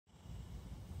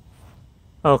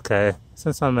Okay,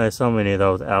 since I made so many of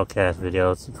those Outcast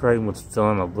videos, the Kraton was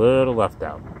feeling a little left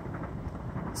out.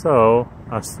 So,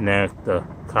 I snagged the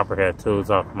Copperhead tools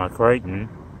off my Kraton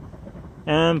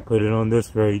and put it on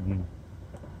this Kraton.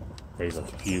 They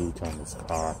look huge on this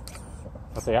car,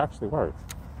 but they actually work.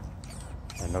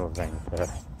 Another thing is that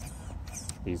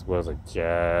these wheels are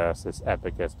just as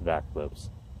epic as the backflips.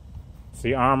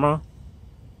 See armor?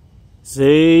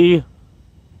 See?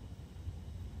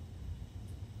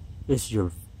 It's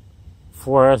your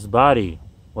 4S body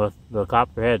with the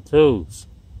Copperhead tools.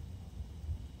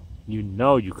 You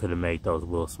know you could have made those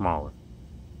wheels smaller.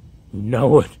 You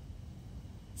know it.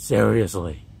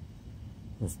 Seriously.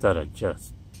 Instead of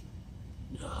just...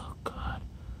 Oh, God.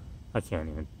 I can't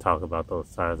even talk about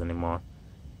those tires anymore.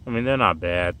 I mean, they're not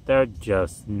bad. They're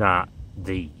just not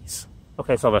these.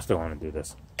 Okay, so let's go on and do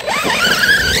this.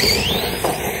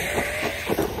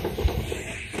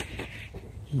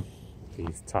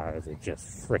 These tires are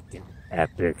just freaking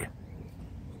epic.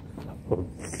 Oh,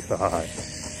 God.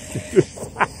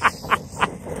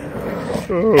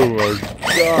 Oh, my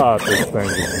God. This thing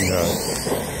is nuts.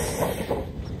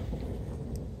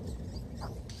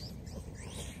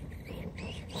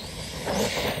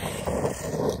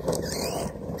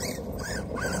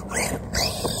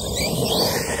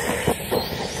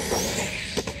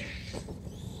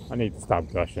 I need to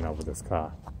stop gushing over this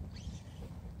car.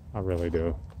 I really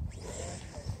do.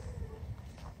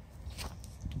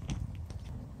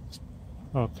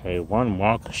 Okay, one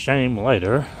walk of shame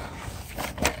later.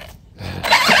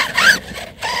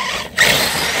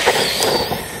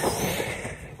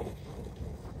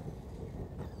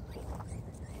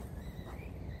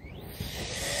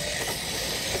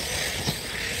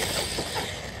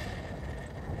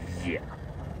 Yeah.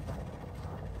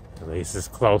 At least it's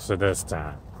closer this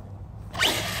time.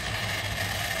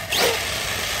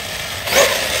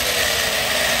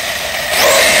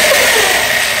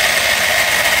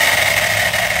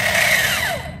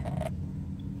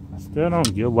 Still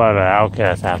don't get why the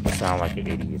Outcasts have to sound like an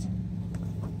idiot.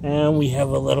 And we have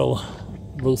a little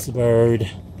loose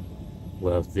bird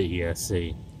with the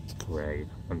ESC. Great.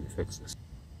 Let me fix this.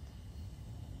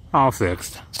 All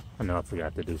fixed. I know I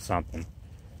forgot to do something.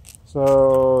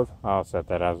 So I'll set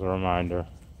that as a reminder.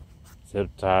 Zip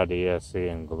tie the ESC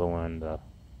and glue in the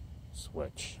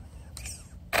switch.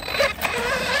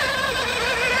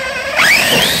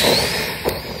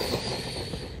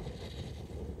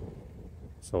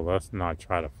 So let's not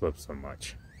try to flip so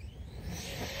much.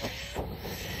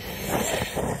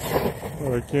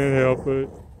 I can't help it.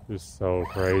 It's so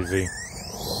crazy.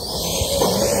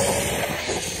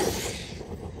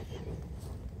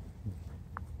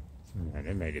 Man,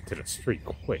 they made it to the street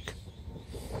quick.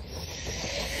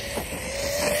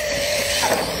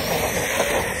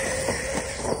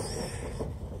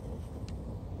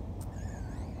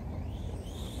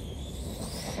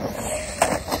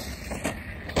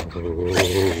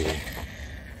 Ooh,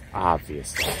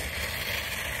 obviously.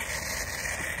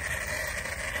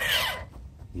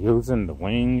 Using the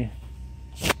wing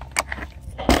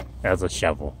as a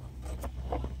shovel.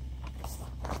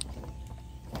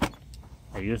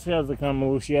 Are your shells come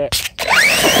loose yet?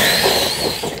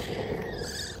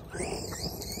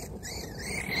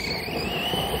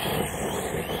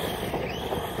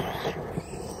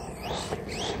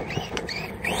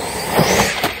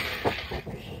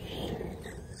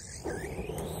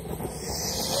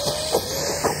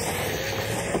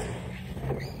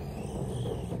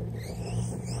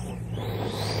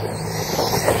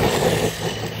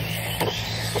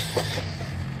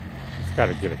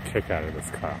 Gotta get a kick out of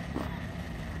this car.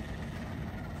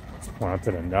 It's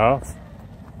planted enough,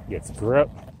 gets grip,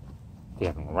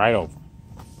 getting right over.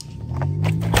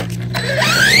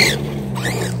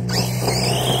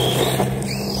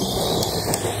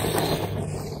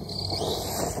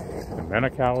 The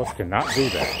Menocalis cannot do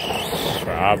that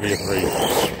for obvious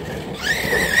reasons.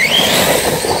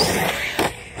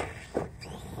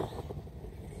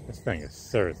 This thing is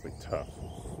seriously tough.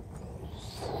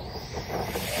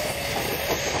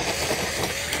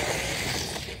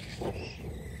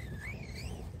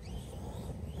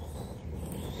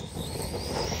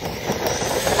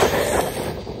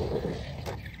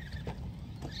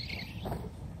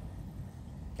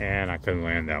 And I couldn't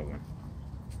land that one.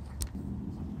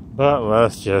 But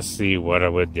let's just see what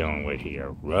we're dealing with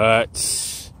here.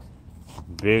 Ruts,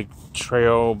 big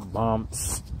trail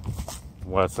bumps,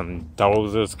 what some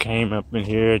dozers came up in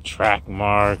here, track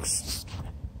marks,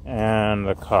 and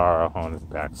the car on its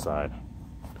backside.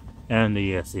 And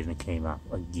the ESC that came out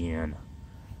again.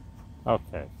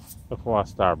 Okay, before I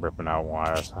start ripping out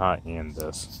wires, how I end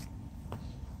this?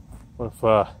 With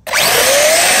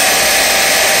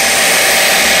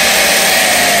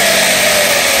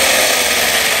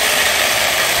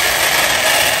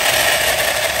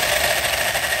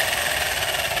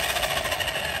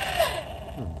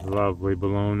lovely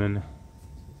ballooning.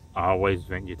 Always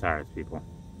vent your tires, people.